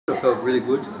felt really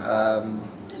good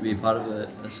to be a part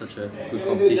of such a good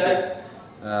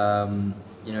competition.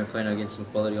 You know, playing against some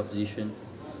quality opposition.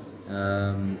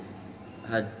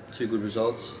 Had 2 good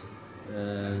results,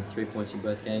 3 points in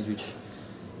both games, which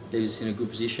leaves us in a good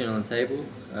position on the table.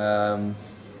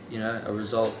 You know, a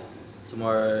result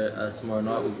tomorrow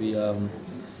night would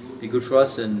be good for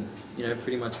us, and you know,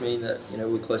 pretty much mean that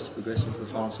we're close to progressing for the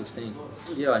final 16.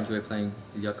 Yeah, I enjoy playing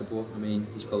with Jacopo. I mean,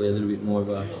 he's probably a little bit more of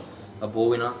a ball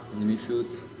winner in the midfield,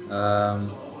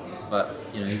 but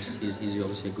you know, he's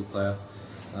obviously a good player.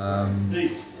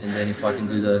 And then if I can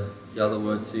do the other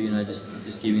work too, you know,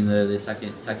 just giving the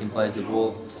attacking players the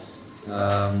ball.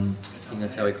 I think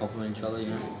that's how we complement each other, you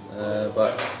know.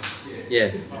 But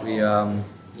yeah, we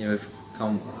we've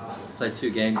played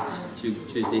 2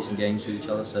 decent games with each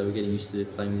other, so we're getting used to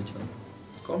playing with each other.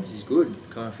 Conference is good.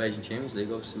 Coming for AFC Champions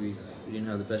League, obviously we didn't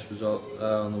have the best result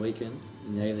on the weekend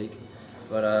in the A-League,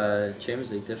 but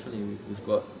Champions League definitely we've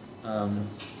got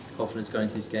confidence going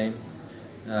into this game.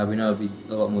 We know it'll be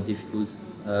a lot more difficult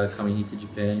coming here to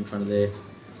Japan in front of their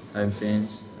home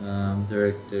fans.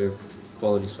 They're a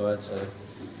quality side, so.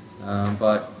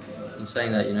 But in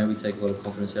saying that, you know, we take a lot of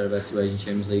confidence out of our 2 Asian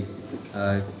Champions League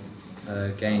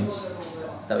games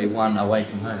that we won away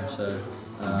from home. So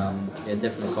yeah,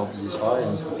 definitely confidence is high,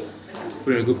 and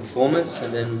put in a good performance,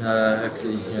 and then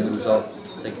hopefully the result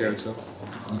take care of itself.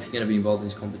 And if you're going to be involved in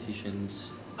this competition,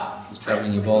 it's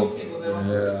travelling involved.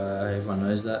 Everyone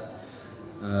knows that.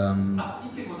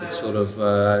 It's sort of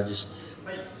just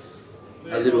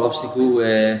a little obstacle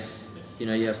where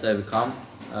you have to overcome.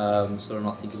 Sort of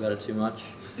not think about it too much,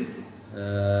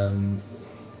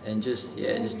 and just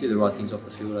do the right things off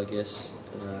the field, I guess.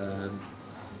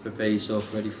 Prepare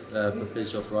yourself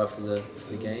right for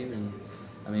the game, and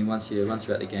I mean once you're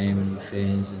at the game and with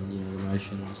fans and the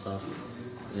emotion and stuff,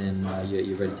 then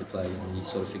you're ready to play. You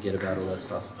sort of forget about all that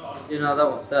stuff.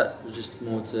 That was just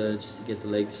more to get the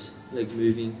legs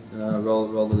moving,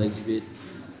 roll the legs a bit,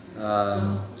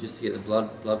 just to get the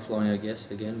blood flowing, I guess.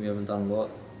 Again, we haven't done a lot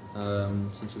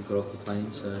since we've got off the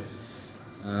plane, so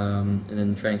and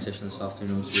then the training session this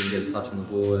afternoon, obviously we can get a touch on the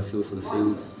ball, a feel for the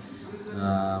field.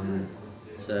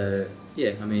 So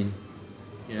yeah, I mean,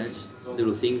 it's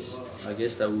little things, I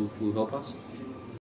guess, that will help us.